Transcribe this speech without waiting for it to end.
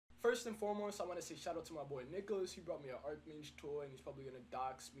first and foremost, I want to say shout out to my boy Nicholas. He brought me an Archmage toy, and he's probably gonna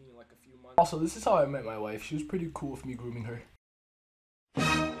dox me in like a few months. Also, this is how I met my wife. She was pretty cool with me grooming her.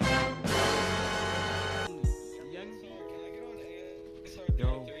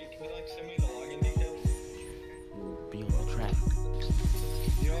 Yo. Send me the login details. Be on the track.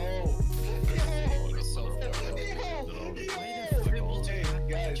 Yo.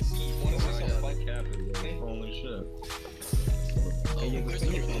 Guys, wanna see some fight captain? Holy shit. Hey, you go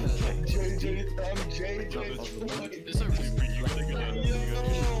see it on the track. JJ. It's okay for you to get out.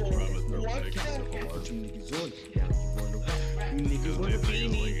 What?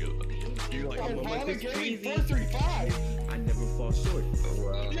 You're like, I'm on the game 435. I never fall short.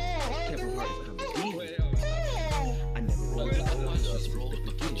 Wow. Yo, Kevin Hart is coming. I never roll the punches. Roll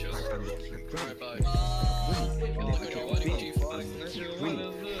the punches. Alright, bye.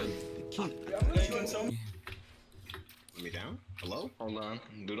 Me down? Hello? Hold on.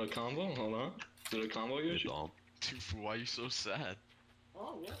 Do the combo. Hold on. Do the combo, you? Dude, why are you so sad?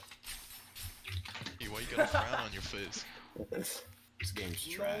 Oh, what? Hey, why you got a frown on your face? This game's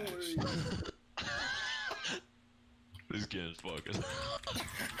trash. This game's fucking. This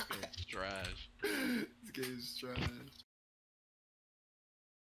game's trash. This game's trash.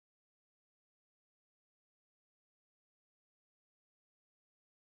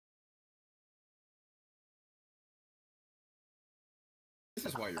 This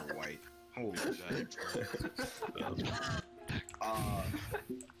is why you're white. Holy shit.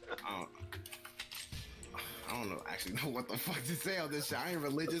 I don't know, actually know what the fuck to say on this shit. I ain't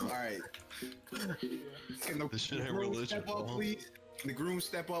religious. Alright. Can the This shit ain't groom religion, step up, bro. please? Can the groom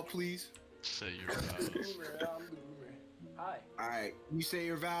step up, please? Say your vows. I'm the groomer. Hi. Alright, you say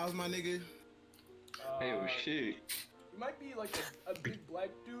your vows, my nigga? Hey, oh shit. You might be like a big black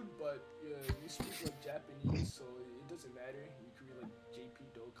dude, but you speak like Japanese, so it doesn't matter. You can read like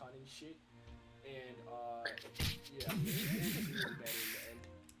JP Dokkan and shit. And yeah, it doesn't really matter in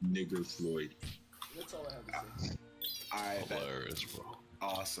the end. Nigger Floyd. That's all I have to say. Alright. Hilarious, bro.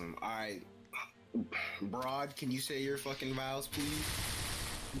 Awesome. Alright. Broad, can you say your fucking vows, please?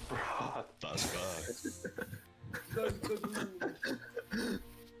 Bro. That's bad.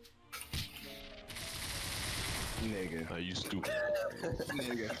 Nigga. You stupid.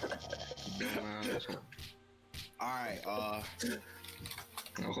 Nigga. Alright,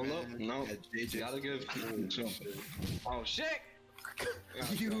 Hold up. No. JJ. Gotta give. Oh shit!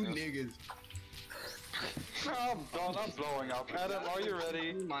 You niggas. I'm done. I'm blowing up. Adam, are you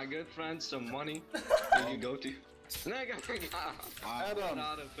ready? My good friend, some money. Where you go to? Nigga, Adam.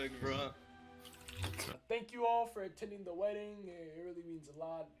 not a big bro. Thank you all for attending the wedding. It really means a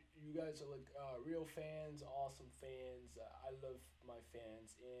lot. You guys are like real fans, awesome fans. I love my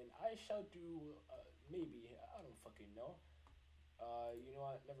fans, and I shall do maybe, I don't fucking know. You know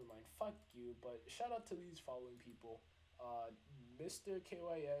what? Never mind. Fuck you. But shout out to these following people: Mr.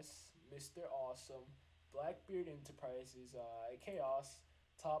 KYS, Mr. Awesome, Blackbeard Enterprises, Chaos,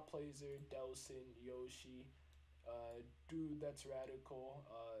 Top Placer, Delson, Yoshi, Dude That's Radical,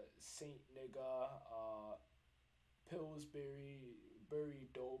 Saint Nigga, Pillsbury, Burry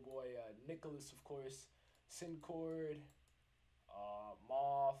Doughboy, Nicholas, of course, Sincord,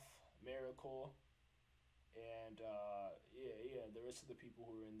 Moth, Miracle, and yeah, the rest of the people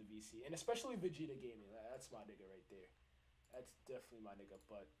who are in the VC, and especially Vegeta Gaming. That's my nigga right there. That's definitely my nigga.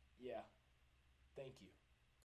 But yeah, thank you.